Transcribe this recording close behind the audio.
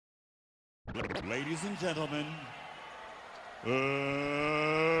Ladies and gentlemen,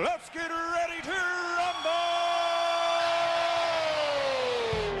 let's get ready to rumble!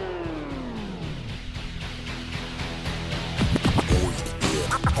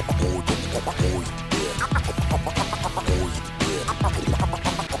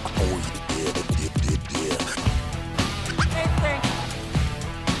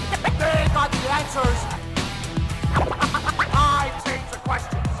 They got the answers. I take the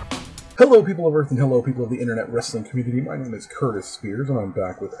questions. Hello, people of Earth, and hello, people of the internet wrestling community. My name is Curtis Spears, and I'm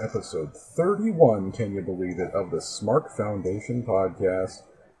back with episode 31, can you believe it, of the Smart Foundation podcast,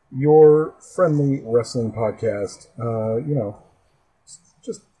 your friendly wrestling podcast,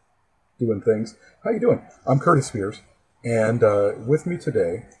 just doing things. How you doing? I'm Curtis Spears, and with me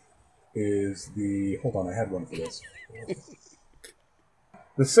today is the... Hold on, I had one for this.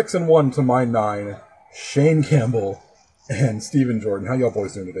 The 6-1 to my 9, Shane Campbell and Steven Jordan. How y'all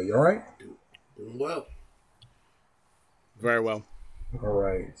boys doing today? You alright? Doing well. Very well.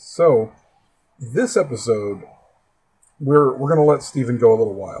 Alright, so this episode, we're going to let Steven go a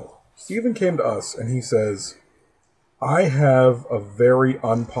little wild. Steven came to us and he says, I have a very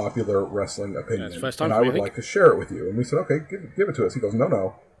unpopular wrestling opinion, That's the first time and for I me, would I think. like to share it with you. And we said, okay, give it to us. He goes,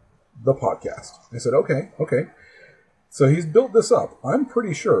 no, the podcast. I said, okay. So he's built this up. I'm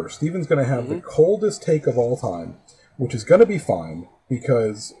pretty sure Steven's going to have the coldest take of all time, which is going to be fine,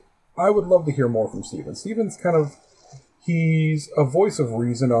 because I would love to hear more from Steven. Steven's he's a voice of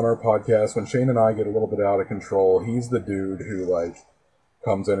reason on our podcast. When Shane and I get a little bit out of control, he's the dude who,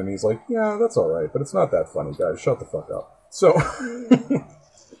 comes in and he's like, yeah, that's alright, but it's not that funny, guys. Shut the fuck up. So,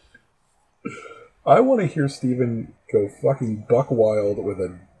 I want to hear Steven go fucking buck wild with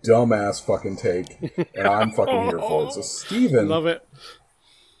a dumbass fucking take, and I'm fucking here for it. So, Steven, Love it.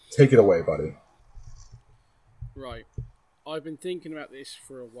 take it away, buddy. Right. I've been thinking about this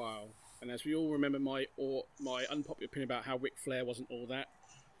for a while, and as we all remember my unpopular opinion about how Ric Flair wasn't all that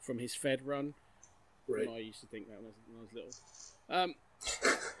from his Fed run. Right. I used to think that when I was little.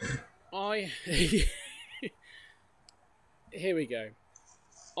 Here we go.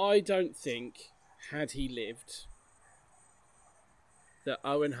 I don't think, had he lived, that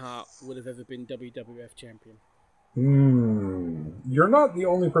Owen Hart would have ever been WWF champion. You're not the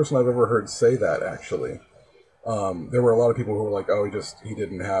only person I've ever heard say that, actually. There were a lot of people who were like, oh, he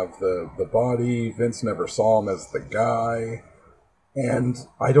didn't have the body, Vince never saw him as the guy, and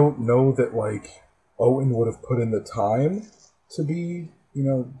I don't know that, Owen would have put in the time to be,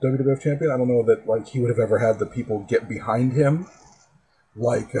 WWF champion. I don't know that, he would have ever had the people get behind him,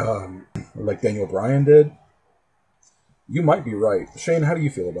 like Daniel Bryan did. You might be right. Shane, how do you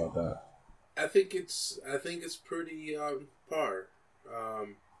feel about that? I think it's pretty on par.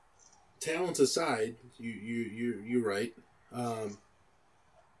 Talent aside, you're right. I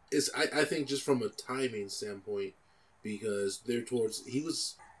think just from a timing standpoint, because he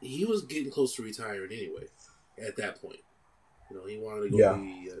was getting close to retiring anyway. At that point, he wanted to go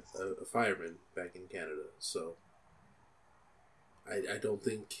be a fireman back in Canada. So I don't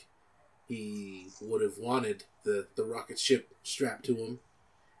think he would have wanted the rocket ship strapped to him.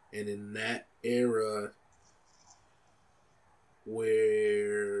 And in that era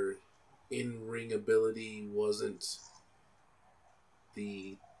where in-ring ability wasn't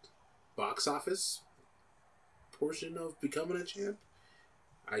the box office portion of becoming a champ,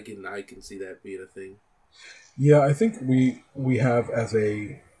 I can see that being a thing. Yeah, I think we have as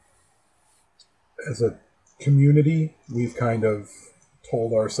a community, we've kind of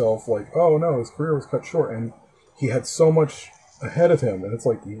told ourselves oh no, his career was cut short, and he had so much ahead of him, and it's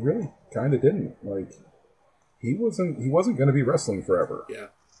he really kind of didn't. He wasn't going to be wrestling forever. Yeah.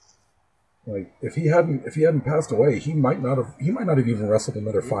 If he hadn't passed away, he might not have even wrestled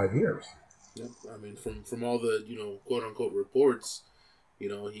another 5 years. Yep. I mean, from all the quote unquote reports, he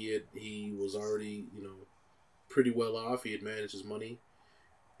was already pretty well off. He had managed his money,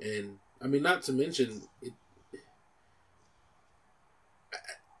 and I mean, not to mention it.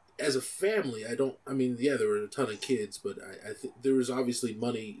 As a family, there were a ton of kids, but I think there was obviously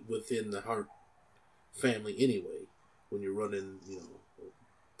money within the Hart family anyway when you're running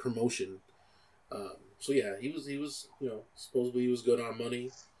promotion. So yeah, he was supposedly he was good on money.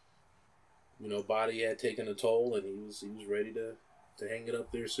 Body had taken a toll, and he was ready to hang it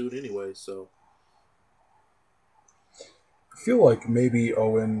up there soon anyway. So I feel like maybe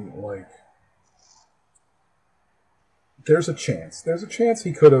Owen, there's a chance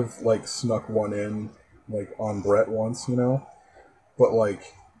he could have snuck one in on Brett once, but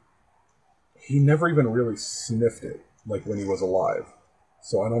he never even really sniffed it when he was alive.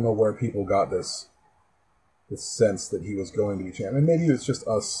 So I don't know where people got this sense that he was going to be champion. And maybe it's just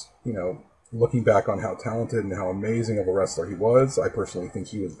us, looking back on how talented and how amazing of a wrestler he was, I personally think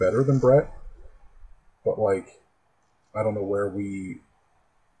he was better than Brett. But, like, I don't know where we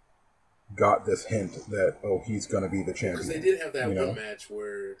got this hint that, oh, he's going to be the champion. Because they did have that you know? one match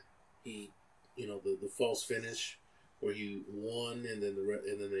where he, the false finish, where he won and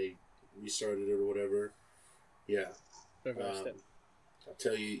then they restarted it or whatever. Yeah. Reversed it.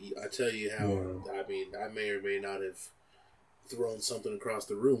 I tell you how. Yeah. I mean, I may or may not have thrown something across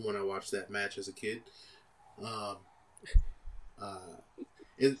the room when I watched that match as a kid.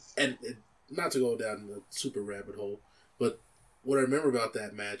 And not to go down the super rabbit hole, but what I remember about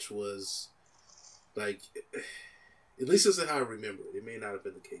that match was, like, at least this is how I remember it. It may not have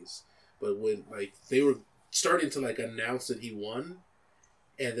been the case, but when, like, they were starting to, like, announce that he won,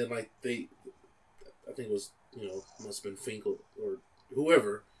 and then, like, I think it was, must have been Finkel or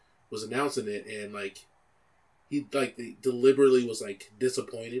whoever was announcing it, and, like, he, like, they deliberately was, like,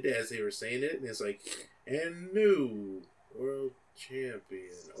 disappointed as they were saying it, and it's like, and new world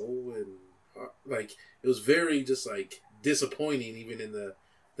champion Owen Hart. Like, it was very just, like, disappointing even in the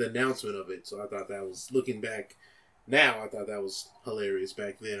announcement of it. So I thought that was, looking back now, I thought that was hilarious.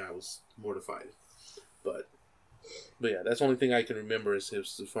 Back then I was mortified. But yeah, that's the only thing I can remember as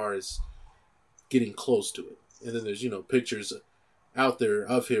far as getting close to it. And then there's, pictures out there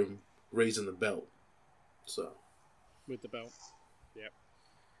of him raising the belt. So With the belt. Yeah.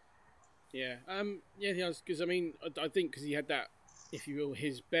 Yeah. Because, I mean, I think because he had that, if you will,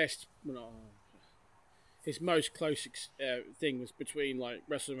 his best, his most close thing was between, like,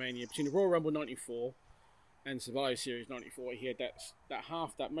 WrestleMania, between the Royal Rumble 94 and Survivor Series 94. He had that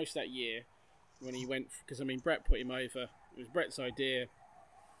most of that year when he went, because, I mean, Brett put him over. It was Brett's idea.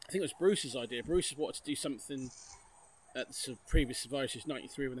 I think it was Bruce's idea. Bruce wanted to do something at the previous Survivor Series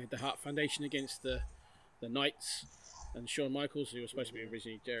 93 when they had the Hart Foundation against the Knights and Shawn Michaels, who was supposed to be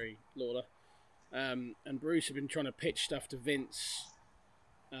originally Jerry Lawler. And Bruce had been trying to pitch stuff to Vince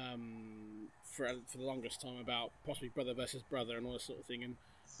for the longest time about possibly brother versus brother and all that sort of thing. And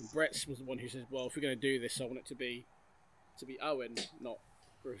Brett was the one who said, well, if we're going to do this, I want it to be Owen, not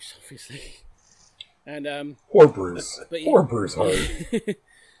Bruce, obviously. And Poor Bruce. Poor Bruce Hart.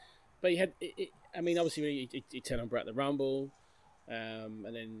 But he had, I mean, obviously he turned on Brett at the Rumble. And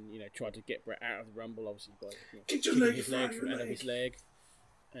then, tried to get Brett out of the Rumble, obviously by kicking his leg from out of his leg.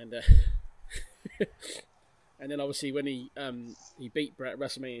 And and then obviously when he beat Brett at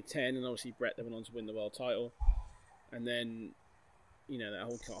WrestleMania 10, and obviously Brett then went on to win the world title. And then,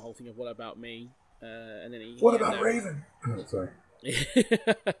 that whole thing of What About Me? And then What about Raven? Oh, sorry.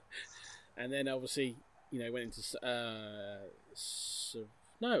 And then obviously, went into it was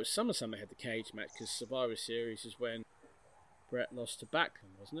SummerSlam they had the cage match, because Survivor Series is when Brett lost to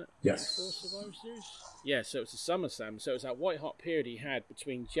Backlund, wasn't it? Yes. Before Survivor Series? Yeah, so it was a SummerSlam. So it was that white hot period he had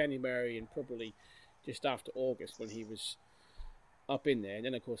between January and probably just after August when he was up in there. And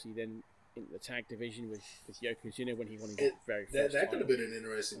then, of course, he then into the tag division with Yokozuna when he won his very first that could have title. been an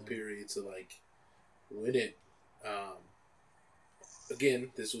interesting period to, like, win it.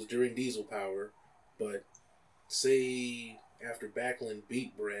 Again, this was during Diesel Power, but say after Backlund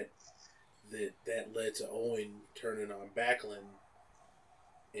beat Brett, that led to Owen turning on Backlund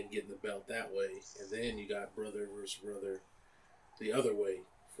and getting the belt that way, and then you got brother versus brother the other way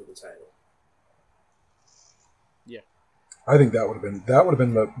for the title. Yeah, I think that would have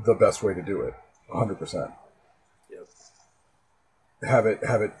been the best way to do it, 100%. Yep. Have it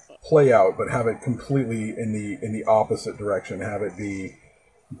play out, but have it completely in the opposite direction. Have it be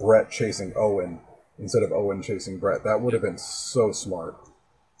Brett chasing Owen instead of Owen chasing Brett. That would have been so smart.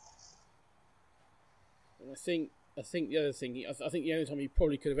 and I think the other thing, I think the only time he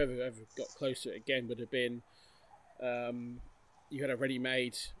probably could have ever got close to it again would have been you had a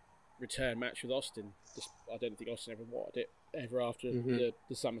ready-made return match with Austin. I don't think Austin ever wanted it ever after the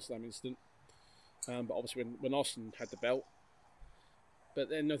SummerSlam incident. But obviously when Austin had the belt. But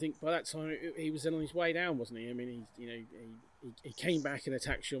then I think by that time he was then on his way down, wasn't he? I mean, he came back and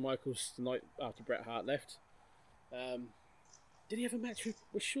attacked Shawn Michaels the night after Bret Hart left. Did he have a match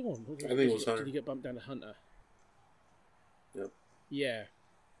with Shawn? I think it was Hunter. Did he get bumped down to Hunter? Yep. Yeah.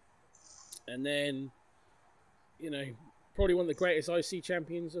 And then, probably one of the greatest IC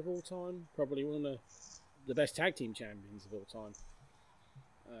champions of all time. Probably one of the best tag team champions of all time.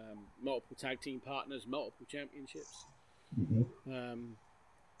 Multiple tag team partners, multiple championships. Mm-hmm.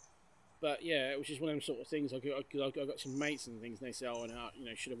 But yeah, it was just one of them sort of things. I got some mates and things, and they say, "Oh, and Hart,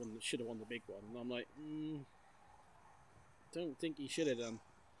 should have won the big one." And I'm like, don't think he should have done.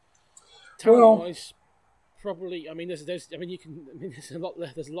 Talent-wise, probably. I mean, there's a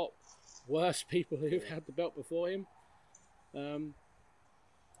lot worse people who've had the belt before him.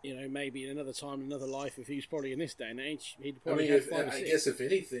 maybe in another time, another life, if he was probably in this day and age, he'd I probably mean, have 5 or 6. I guess if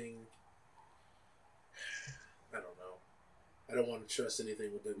anything, I don't know. I don't want to trust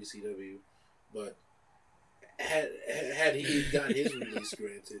anything with WCW, but had he gotten his release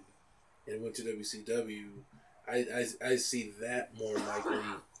granted and went to WCW, I see that more likely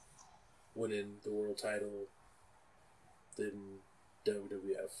winning the world title than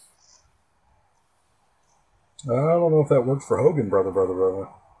WWF. I don't know if that worked for Hogan, brother.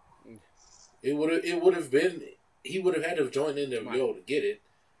 It would have been. He would have had to have joined NWO to get it,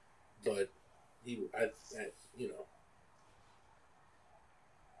 but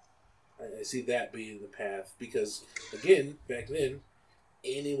I see that being the path because again, back then,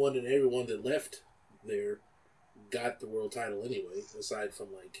 anyone and everyone that left there got the world title anyway, aside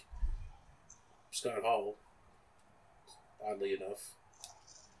from like Scott Hall. Oddly enough.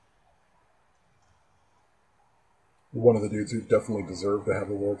 One of the dudes who definitely deserved to have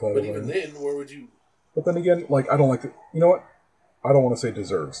a world title. But even then, where would you... But then again, I don't like to... You know what? I don't want to say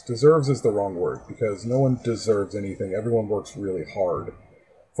deserves. Deserves is the wrong word, because no one deserves anything. Everyone works really hard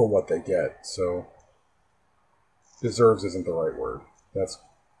for what they get, so... Deserves isn't the right word. That's...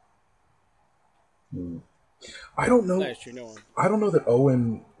 I don't know... That is true, no one. I don't know that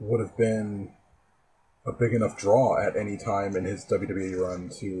Owen would have been a big enough draw at any time in his WWE run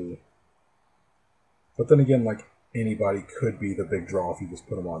to... But then again, anybody could be the big draw if you just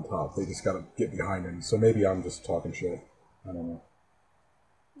put him on top. They just gotta get behind him. So maybe I'm just talking shit. I don't know.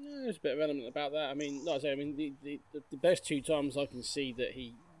 Yeah, there's a bit of element about that. I mean, like I say, the best 2 times I can see that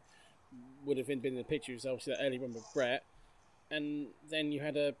he would have been in the picture is obviously that early run with Brett, and then you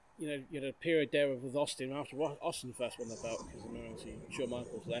had a period there with Austin after Austin first won the belt because obviously Shawn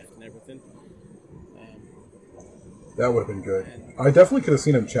Michaels left and everything. That would have been good. I definitely could have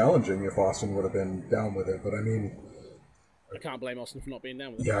seen him challenging if Austin would have been down with it, but I mean... I can't blame Austin for not being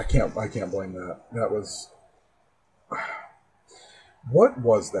down with it. Yeah, I can't blame that. That was... What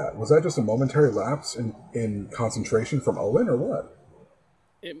was that? Was that just a momentary lapse in concentration from Owen, or what?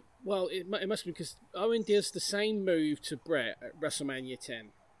 It must be because Owen does the same move to Brett at WrestleMania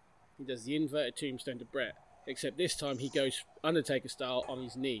 10. He does the inverted tombstone to Brett, except this time he goes Undertaker style on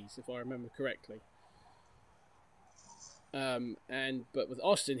his knees, if I remember correctly. But with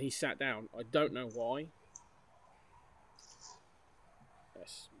Austin, he sat down. I don't know why.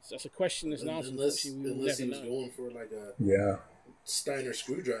 That's a question that's an answer. Unless he was going for Yeah. Steiner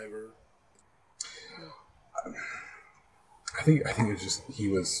screwdriver. I think it's just he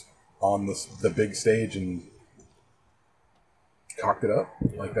was on the big stage and cocked it up.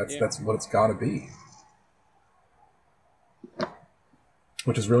 That's what it's got to be.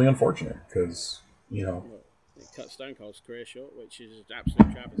 Which is really unfortunate because it cut Stone Cold's career short, which is an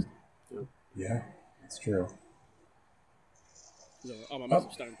absolute travesty. Yeah, it's true. I'm a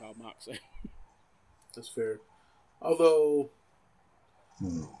massive Stone Cold mark, so that's fair. Although,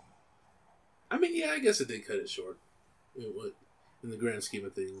 I mean, yeah, I guess it did cut it short. In the grand scheme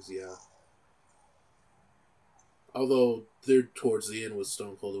of things, yeah. Although there towards the end with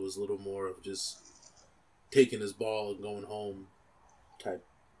Stone Cold, it was a little more of just taking his ball and going home type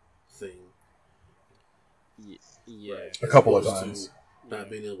thing. Yeah, right. A couple of times. Not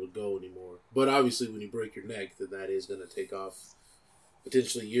being able to go anymore. But obviously, when you break your neck, then that is going to take off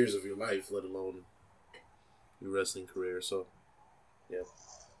potentially years of your life, let alone your wrestling career. So, yeah.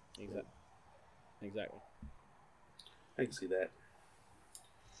 Exactly. I can see that.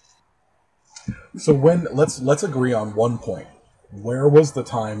 So let's agree on one point. Where was the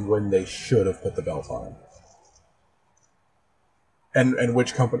time when they should have put the belt on him? And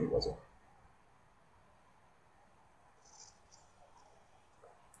which company was it?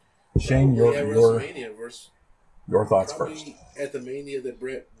 Shane, your thoughts first. At the Mania that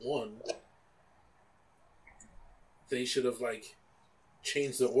Brett won, they should have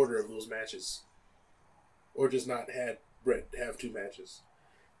changed the order of those matches, or just not had Brett have 2 matches.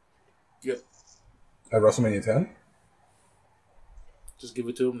 Yep. At WrestleMania 10? Just give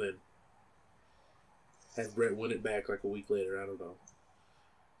it to him then. Have Brett win it back a week later. I don't know.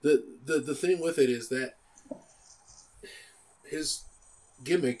 The thing with it is that his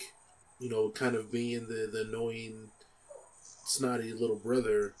gimmick, kind of being the annoying, snotty little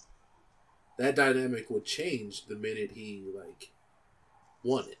brother, that dynamic would change the minute he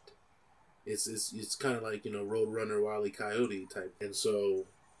won it. It's kind of like Roadrunner, Wile E. Coyote type, and so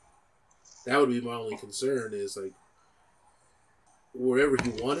that would be my only concern is wherever he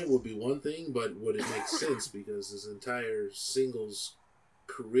won it would be one thing, but would it make sense because his entire singles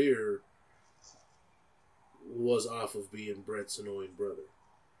career was off of being Brett's annoying brother,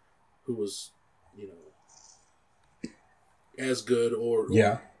 who was as good or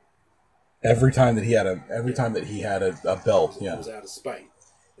Every time that he had a belt, It yeah. was out of spite.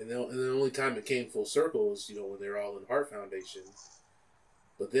 And the only time it came full circle was, when they were all in Heart Foundation.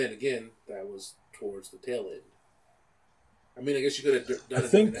 But then again, that was towards the tail end. I mean, I guess you could have done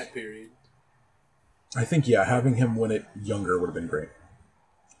it in that period. I think, yeah, having him win it younger would have been great.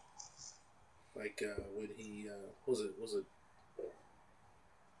 Like when he was it?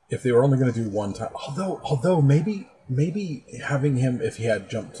 If they were only going to do one time, although maybe having him, if he had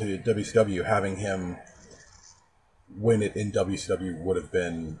jumped to WCW, having him win it in WCW would have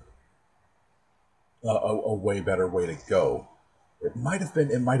been a way better way to go. It might have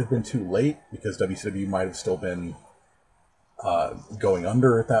been too late because WCW might have still been going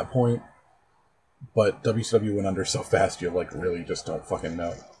under at that point. But WCW went under so fast, you really just don't fucking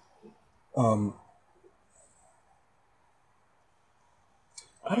know.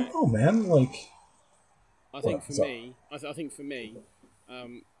 I don't know, man. I think for me,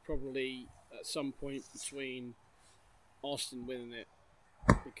 probably at some point between Austin winning it,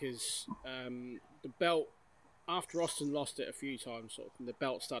 because the belt, after Austin lost it a few times, sort of the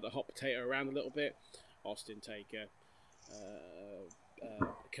belt started to hot potato around a little bit. Austin, Taker,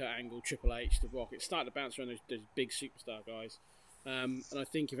 Kurt Angle, Triple H, The Rock. It started to bounce around those big superstar guys. And I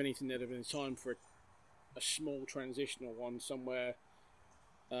think if anything, there'd have been time for a small transitional one somewhere,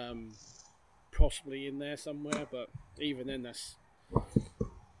 possibly in there somewhere. But even then, that's...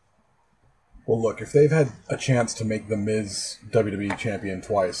 Well, look, if they've had a chance to make The Miz WWE champion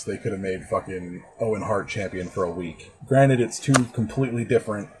twice, they could have made fucking Owen Hart champion for a week. Granted, it's two completely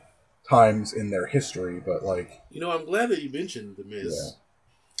different times in their history, but I'm glad that you mentioned The Miz.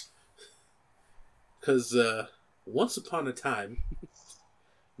 Because once upon a time,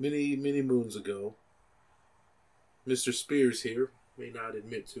 many, many moons ago, Mr. Spears here, may not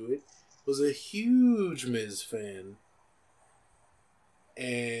admit to it, was a huge Miz fan.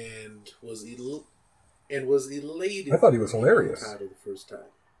 And was elated. I thought he was hilarious. The first time.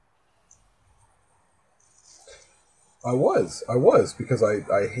 I was because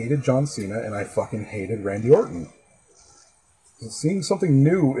I hated John Cena and I fucking hated Randy Orton. Seeing something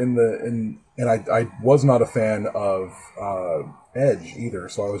new and I was not a fan of Edge either,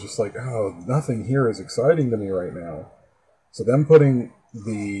 so I was just like, oh, nothing here is exciting to me right now. So them putting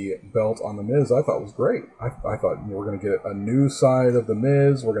the belt on The Miz, I thought was great. I thought we're going to get a new side of The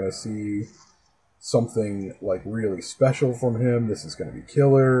Miz. We're going to see something really special from him. This is going to be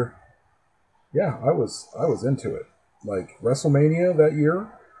killer. Yeah, I was into it. WrestleMania that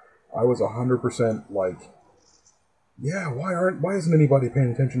year, I was 100% yeah, why isn't anybody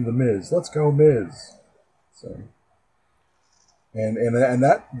paying attention to The Miz? Let's go Miz. So, and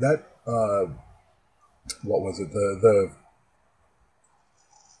that what was it? The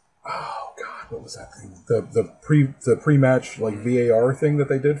oh god, what was that thing? The pre-match VAR thing that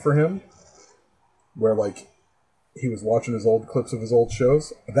they did for him, where he was watching his old clips of his old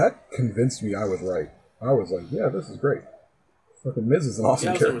shows. That convinced me I was right. I was like, yeah, this is great. Fucking Miz is an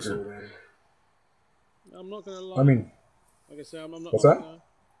awesome character. I'm not gonna lie. I mean, like I say, I'm not. What's that?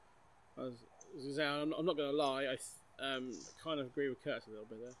 I'm not gonna lie. I kind of agree with Curtis a little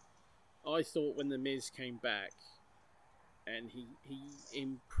bit there. I thought when the Miz came back, and he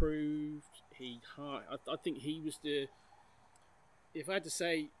improved. I think he was the. If I had to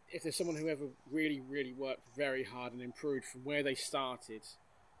say, if there's someone who ever really, really worked very hard and improved from where they started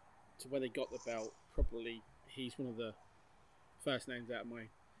to where they got the belt, probably he's one of the first names out of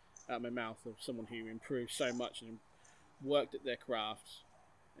my mouth of someone who improved so much and worked at their craft.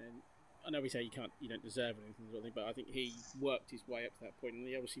 And I know we say you don't deserve anything, sort of thing, but I think he worked his way up to that point, and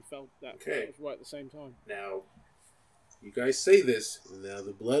he obviously felt that that was right at the same time. Now, you guys say this, now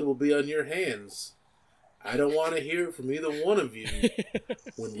the blood will be on your hands. I don't want to hear it from either one of you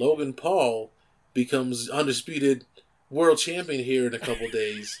when Logan Paul becomes undisputed world champion here in a couple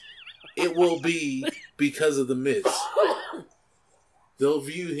days. It will be because of The Miz. They'll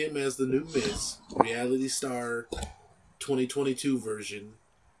view him as the new Miz, reality star, 2022 version.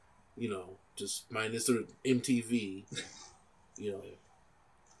 Just minus the MTV.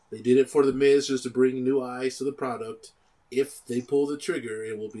 They did it for The Miz just to bring new eyes to the product. If they pull the trigger,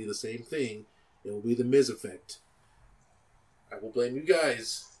 it will be the same thing. It will be the Miz effect. I will blame you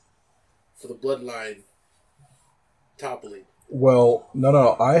guys for the bloodline toppling. well,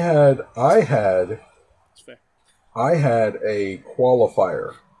 no. I had That's fair. I had a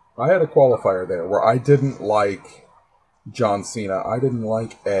qualifier. I had a qualifier there where I didn't like John Cena. I didn't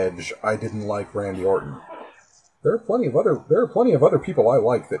like Edge. I didn't like Randy Orton. There are plenty of other people I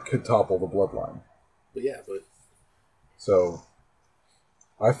like that could topple the bloodline. But So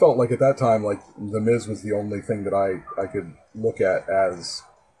I felt like at that time, The Miz was the only thing that I could look at as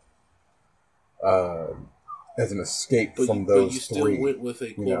as an escape But from you those still three. went with a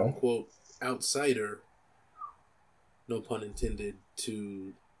you quote know? unquote outsider, no pun intended,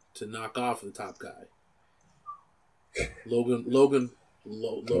 to knock off the top guy. Logan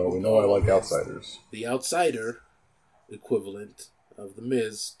Well, we know I Paul like is outsiders. the outsider equivalent of the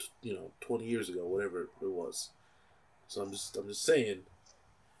Miz, 20 years ago, whatever it was. So I'm just saying,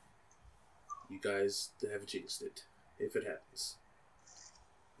 you guys have jinxed it if it happens.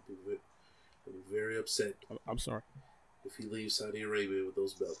 I'll be very upset I'm sorry. if he leaves Saudi Arabia with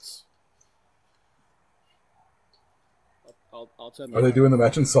those belts. I'll turn. Are they doing the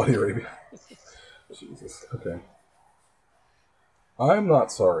match in Saudi Arabia? Jesus. Okay. I'm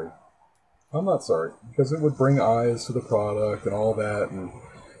not sorry. Because it would bring eyes to the product and all that. And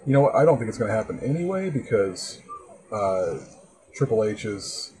you know what? I don't think it's going to happen anyway because Triple H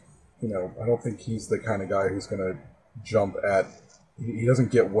is, I don't think he's the kind of guy who's going to jump at. He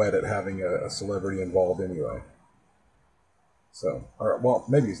doesn't get wet at having a celebrity involved anyway. So, well,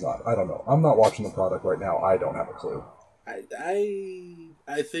 maybe he's not. I don't know. I'm not watching the product right now. I don't have a clue.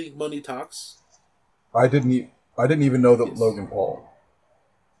 I think money talks. I didn't even know that Yes. Logan Paul.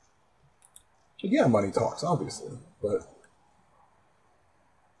 Yeah, money talks, obviously, but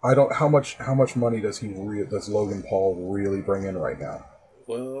I don't. How much money does does Logan Paul really bring in right now?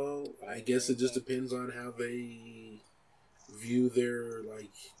 Well, I guess it just depends on how they view their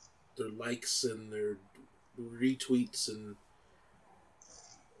likes and their retweets and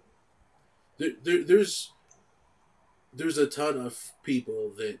there's a ton of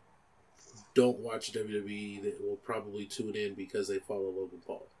people that don't watch WWE that will probably tune in because they follow Logan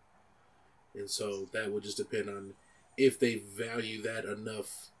Paul. And so that would just depend on if they value that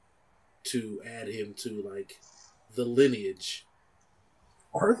enough to add him to the lineage.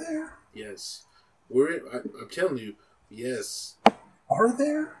 Are there? Yes. I'm telling you, yes. Are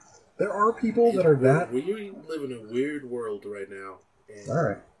there? There are people that are that. We live in a weird world right now. And All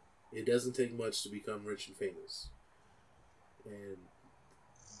right. it doesn't take much to become rich and famous. And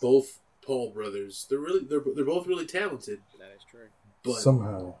both Paul brothers, they're both really talented. That is true. But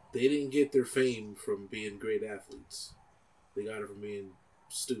Somehow. they didn't get their fame from being great athletes. They got it from being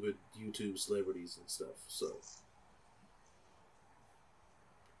stupid YouTube celebrities and stuff. So,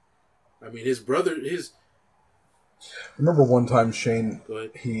 I mean, his brother, Remember one time Shane? Go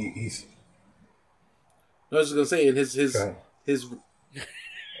ahead. He's. I was just gonna say, and his Go ahead. his.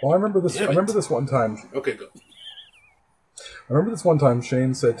 Well, I remember this. Damn I it. remember this one time. Okay, go. I remember this one time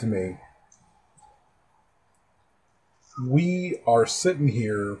Shane said to me, "We are sitting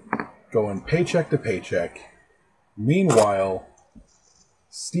here going paycheck to paycheck. Meanwhile,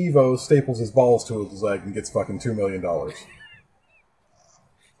 Steve-O staples his balls to his leg and gets fucking $2 million."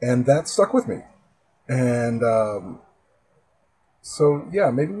 And that stuck with me. And so,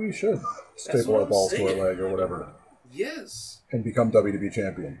 yeah, maybe we should staple what our I'm balls to our saying. leg or whatever Yes, and become WWE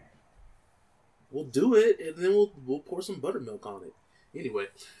champion. we'll do it, and then we'll pour some buttermilk on it. Anyway,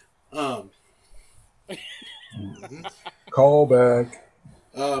 Call back.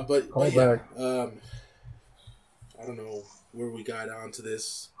 but Call yeah, back. I don't know where we got onto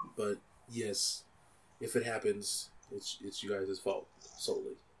this, but yes, if it happens, it's you guys' fault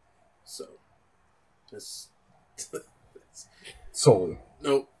solely. So that's Solely.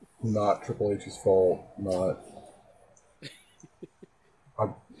 nope. Not Triple H's fault. Not.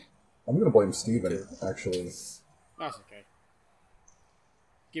 I'm going to blame Steven, Okay. actually. That's okay.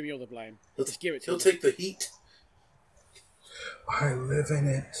 Give me all the blame. He'll, Just give it to he'll me. take the heat. I live in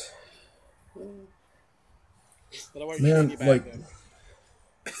it. But I won't Man, shit in your bag, then.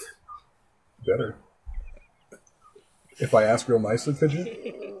 Better. If I ask real nicely, could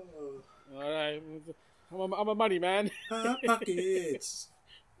you? All right. I'm a money man. Hot pockets.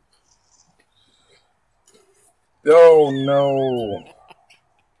 Oh, no.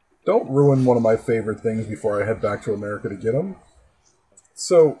 Don't ruin one of my favorite things before I head back to America to get them.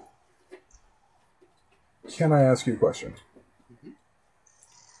 So, can I ask you a question?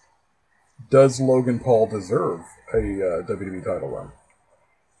 Does Logan Paul deserve a WWE title run?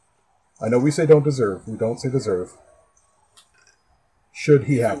 I know we say don't deserve. We don't say deserve. Should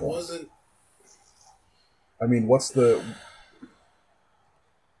he If have it one? wasn't, I mean, what's the...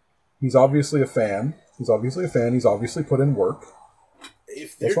 He's obviously a fan. He's obviously put in work.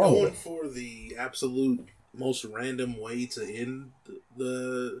 if they're What's wrong with going it? for the absolute most random way to end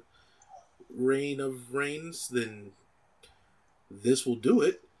the reign of reigns, then this will do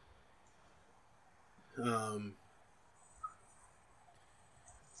it.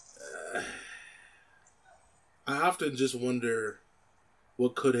 I often just wonder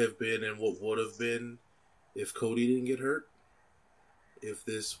what could have been and what would have been if Cody didn't get hurt. if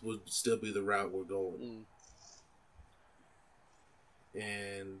this would still be the route we're going.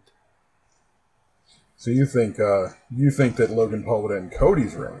 And so you think that Logan Paul would end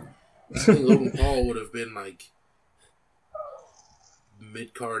Cody's reign? I think Logan Paul would have been like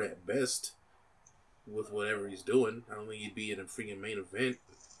mid card at best with whatever he's doing. I don't think he'd be in a freaking main event.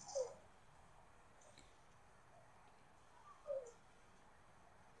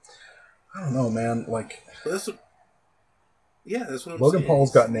 I don't know, man. Like, But that's what I'm Logan saying.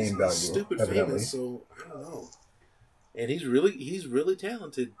 Paul's got name He's value, stupid evidently. famous, so I don't know. And he's really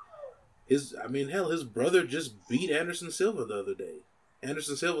talented. His brother just beat Anderson Silva the other day.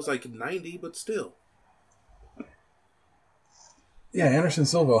 Anderson Silva's like 90, but still. Yeah, Anderson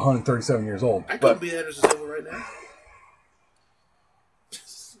Silva, 137 years old. I couldn't beat Anderson Silva right now.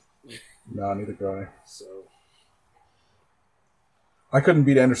 No, neither could I. So I couldn't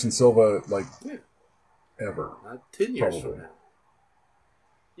beat Anderson Silva, like, yeah, ever. not 10 years Probably. from now.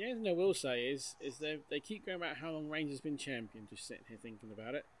 The only thing I will say is they keep going about how long Reigns has been champion. Just sitting here thinking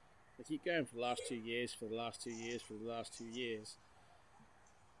about it, they keep going for the last 2 years, for the last 2 years, for the last 2 years.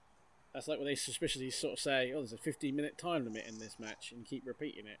 That's like when they suspiciously sort of say, "Oh, there's a 15-minute time limit in this match," and keep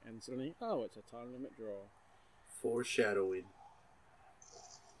repeating it, and suddenly, "Oh, it's a time limit draw." Foreshadowing.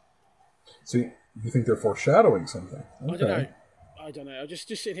 So you think they're foreshadowing something? Okay. I don't know. I'm just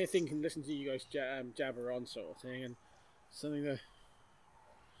sitting here thinking, listening to you guys jabber on sort of thing, and something that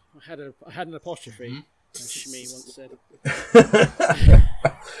I had an apostrophe, as Shmi once said.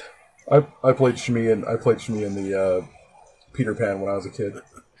 I played Shmi in the Peter Pan when I was a kid.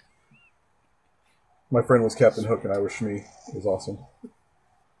 My friend was Captain Hook and I was Shmi. It was awesome.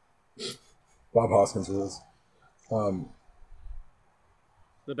 Bob Hoskins rules.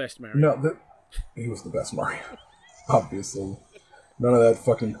 The best Mario. No, he was the best Mario. Obviously. None of that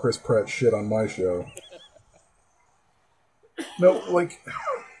fucking Chris Pratt shit on my show. No, like,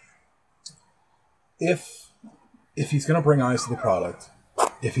 if he's gonna bring eyes to the product,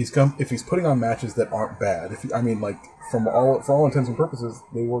 if he's putting on matches that aren't bad, for all intents and purposes,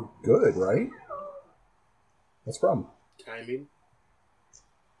 they were good, right? What's the problem? Timing.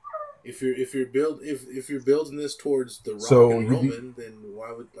 If you're building this towards the Rock So and Roman, then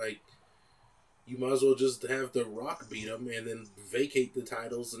why would you might as well just have the Rock beat him and then vacate the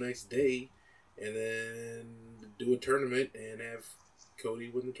titles the next day, and then do a tournament and have Cody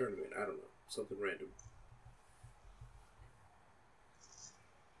win the tournament. I don't know, something random.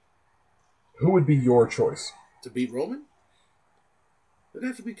 Who would be your choice? To beat Roman, it'd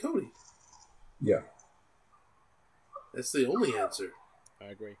have to be Cody. Yeah, That's the only answer. I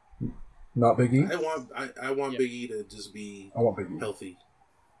agree. not Big E. I want Big E to just be I want Big E. healthy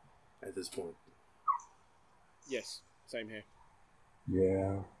at this point. Yes, same here.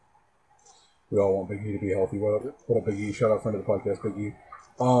 Yeah. We all want Big E to be healthy. What up, Big E? Shout out friend of the podcast, Big E.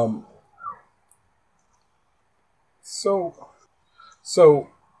 So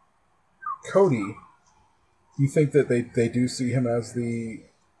Cody, you think that they do see him as the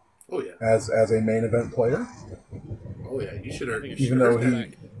Oh yeah. as a main event player? Oh yeah. You should have. Even though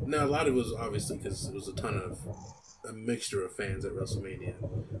he Now, a lot of it was obviously because it was a mixture of fans at WrestleMania.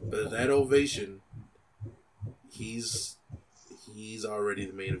 But that ovation, he's already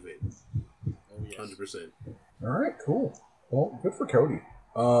the main event. Oh, yes. 100%. All right, cool. Well, good for Cody.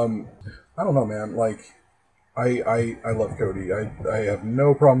 I don't know, man. Like, I love Cody. I have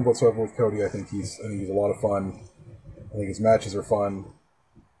no problem whatsoever with Cody. I think he's a lot of fun. I think his matches are fun.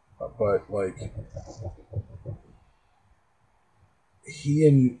 But like, he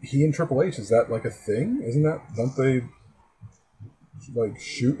and Triple H, is that like a thing? Isn't that, don't they like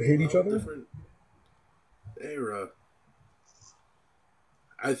hate each other? Different era.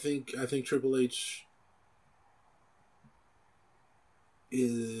 I think Triple H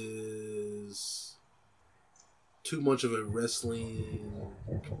is too much of a wrestling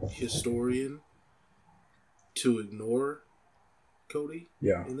historian to ignore Cody.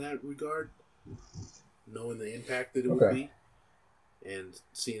 Yeah. In that regard, knowing the impact that it would Okay. be, and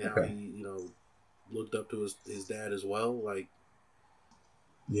seeing how Okay. he looked up to his dad as well. Like,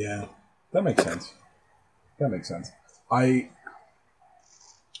 Yeah, that makes sense. I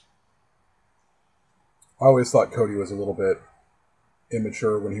always thought Cody was a little bit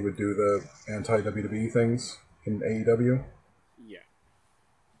immature when he would do the anti-WWE things in AEW. Yeah,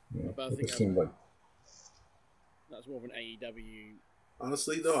 Yeah, But I it think just seemed like that's more of an AEW.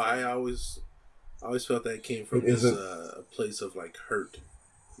 honestly, though, I always felt that came from Is this it- a place of like hurt,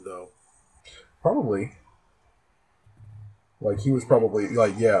 though. probably like he was probably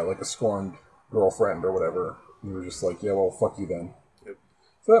like a scorned girlfriend or whatever. He was just like, yeah, well, fuck you then. Yep.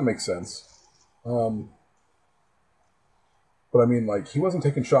 So that makes sense. But I mean, like, he wasn't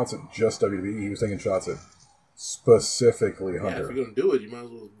taking shots at just WWE. He was taking shots at specifically Yeah, Hunter. if you're going to do it, you might as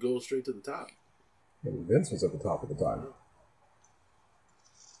well go straight to the top. And Vince was at the top at the time.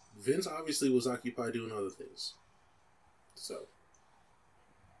 Vince obviously was occupied doing other things. So.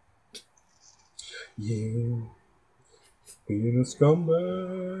 Yeah. Being a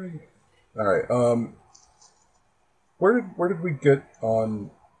scumbag. Alright, where did we get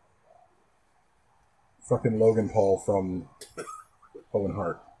on fucking Logan Paul from Owen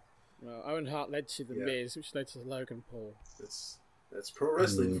Hart? Well, Owen Hart led to The Miz, which led to Logan Paul. That's pro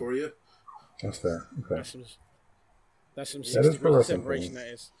wrestling for you. That's fair. Okay. That's some That is pro 6 degrees wrestling separation, for that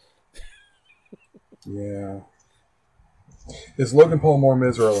is. Yeah. Is Logan Paul more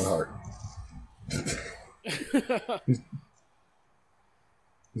Miz or Owen Hart?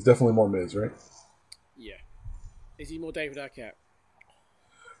 He's definitely more Miz, right? Yeah. Is he more David Arquette?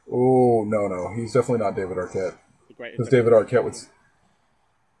 Oh, no. He's definitely not David Arquette. The greatest Because David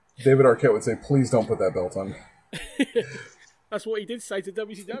Arquette would say, please don't put that belt on me. That's what he did say to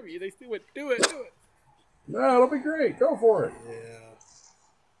WCW. They still went, do it. No, it'll be great. Go for it. Yeah.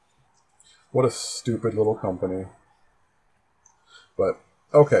 What a stupid little company. But,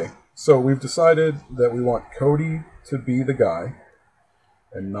 okay. So we've decided that we want Cody to be the guy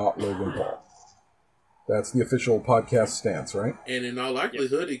and not Logan Paul. That's the official podcast stance, right? And in all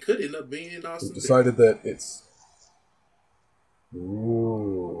likelihood, it could end up being Austin. We've decided that it's...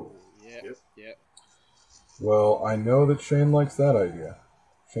 Ooh. Yeah. Well, I know that Shane likes that idea.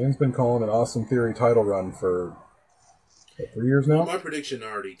 Shane's been calling an Awesome Theory title run for 3 years now. Well, my prediction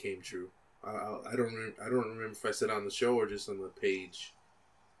already came true. I don't remember if I said on the show or just on the page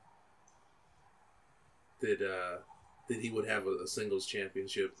that he would have a singles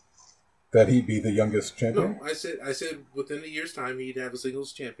championship. That he'd be the youngest champion? No, I said within a year's time he'd have a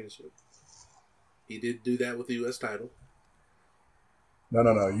singles championship. He did do that with the U.S. title.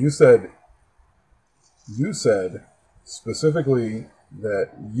 No. You said specifically that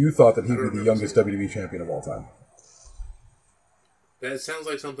you thought that he'd be the youngest WWE champion of all time. That sounds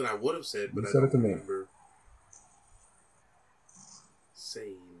like something I would have said, but You I said don't it to me. remember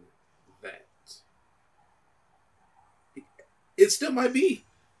saying that. It still might be.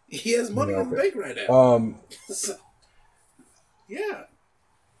 He has money in the bank right now. So, yeah.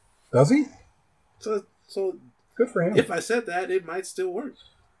 Does he? So Good for him. if I said that, it might still work.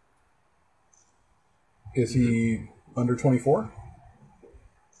 Is he under 24?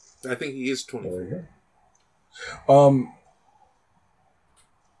 I think he is 24. There you go.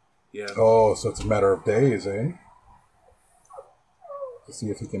 Yeah. Oh, so it's a matter of days, eh? To see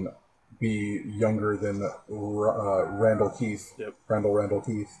if he can be younger than Randall Keith. Yep. Randall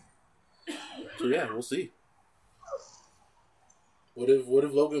Keith. So yeah, we'll see. What if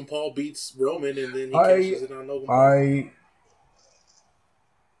Logan Paul beats Roman and then he cashes it on Logan Paul?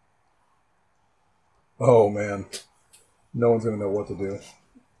 Oh man, no one's gonna know what to do.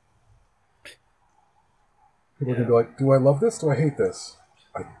 People are gonna be like, "Do I love this? Do I hate this?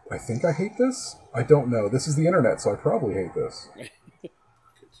 I think I hate this. I don't know. This is the internet, so I probably hate this." Could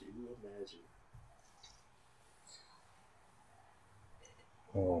you imagine?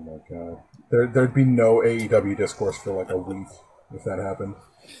 Oh my god, there'd be no AEW discourse for like a week if that happened.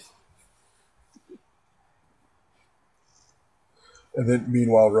 And then,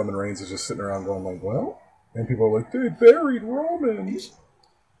 meanwhile, Roman Reigns is just sitting around going like, well? And people are like, they buried Roman!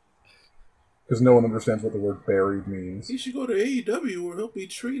 Because no one understands what the word buried means. He should go to AEW where he'll be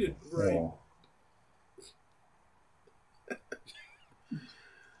treated right. Oh.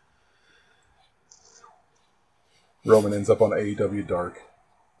 Roman ends up on AEW Dark.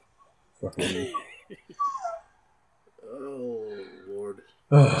 Fucking... Oh, Lord.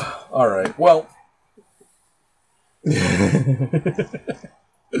 Alright, well...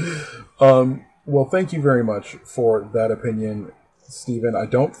 Well, thank you very much for that opinion, Stephen. I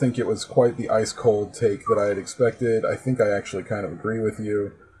don't think it was quite the ice-cold take that I had expected. I think I actually kind of agree with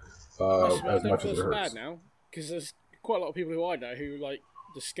you, as much as it hurts. Bad now, because there's quite a lot of people who I know who like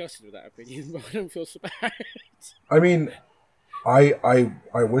disgusted with that opinion, but I don't feel so bad. I mean, I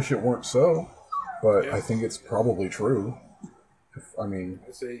wish it weren't so, but I think it's probably true. I'd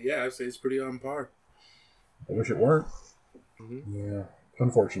say it's pretty on par. I wish it weren't. Mm-hmm. Yeah,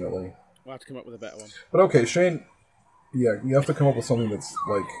 unfortunately. We'll have to come up with a better one. But okay, Shane, yeah, you have to come up with something that's,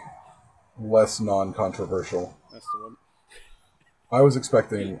 like, less non-controversial. That's the one. I was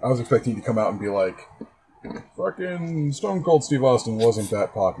expecting you to come out and be like, fucking Stone Cold Steve Austin wasn't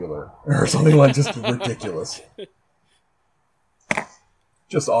that popular. Or something like just ridiculous.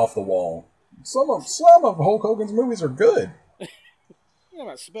 Just off the wall. Some of Hulk Hogan's movies are good. Yeah,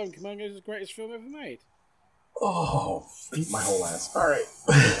 that Sperm Commando is the greatest film ever made. Oh, eat my whole ass. All right.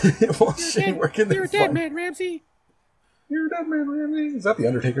 Well, Shane, where can they You're a find dead man, Ramsey. You're a dead man, Ramsey. Is that the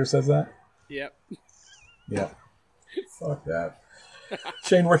Undertaker says that? Yep. Yeah. Fuck that.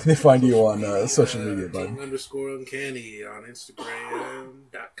 Shane, where can they find you on social media, bud? King_Uncanny on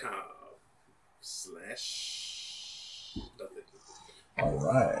Instagram.com/nothing. All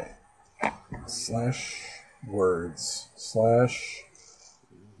right. /words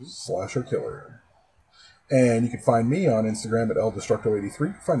 /slasher killer. And you can find me on Instagram at LDestructo83.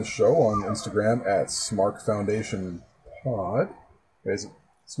 You can find the show on Instagram at Smark Foundation Pod. Is it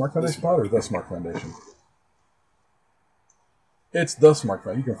Smark Foundation Pod or The Smark Foundation? It's The Smark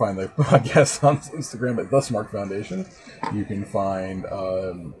Foundation. You can find the podcast on Instagram at The Smark Foundation. You can find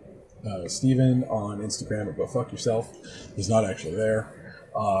Steven on Instagram at Go Fuck Yourself. He's not actually there.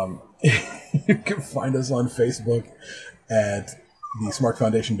 You can find us on Facebook at the Smart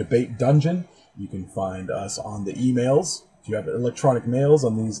Foundation Debate Dungeon. You can find us on the emails. If you have electronic mails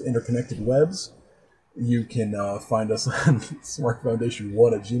on these interconnected webs, you can find us on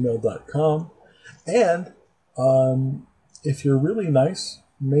smartfoundation1@gmail.com. And if you're really nice,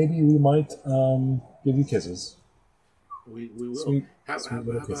 maybe we might give you kisses. We will. Sweet, how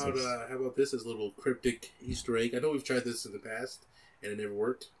little kisses. about this as a little cryptic Easter egg? I know we've tried this in the past and it never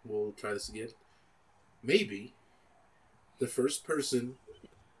worked. We'll try this again. Maybe the first person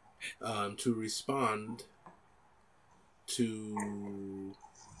to respond to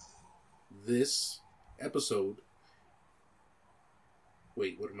this episode.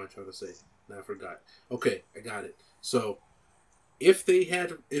 Wait, what am I trying to say? Now I forgot. Okay, I got it. So, if they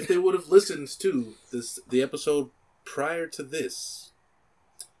would have listened to the episode prior to this,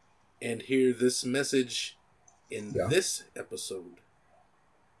 and hear this message in this episode,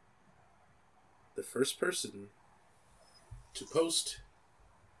 the first person to post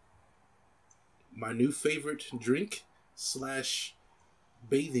my new favorite drink /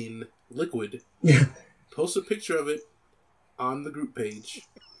 bathing liquid, post a picture of it on the group page.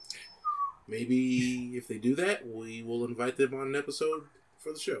 Maybe if they do that, we will invite them on an episode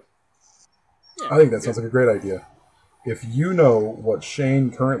for the show. I think that sounds like a great idea. If you know what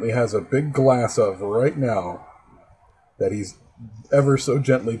Shane currently has a big glass of right now that he's ever so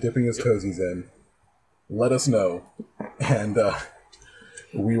gently dipping his toesies in, let us know, and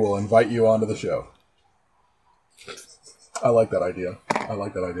we will invite you onto the show. I like that idea.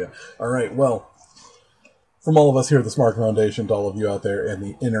 All right, well, from all of us here at the Smart Foundation to all of you out there in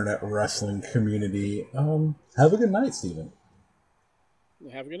the internet wrestling community, have a good night, Steven.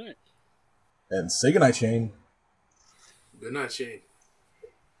 Have a good night. And say goodnight, Shane. Good night, Shane.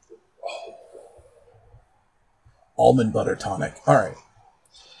 Almond butter tonic. All right.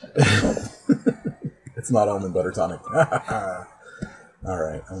 It's not almond butter tonic. All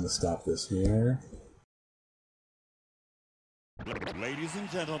right, I'm going to stop this here. Ladies and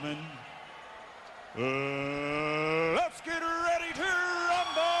gentlemen, let's get ready to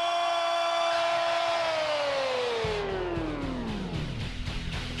rumble!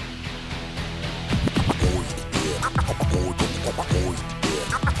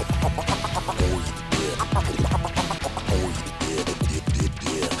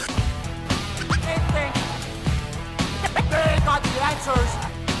 They got the answers.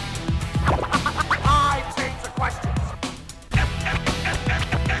 I change the questions.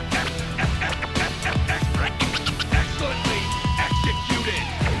 Excellently executed!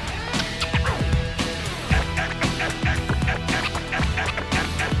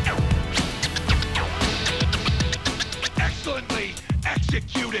 Excellently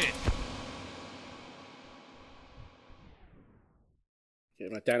executed!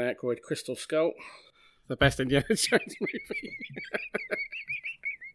 Get my Dan Aykroyd Crystal Skull. The best Indiana Jones movie.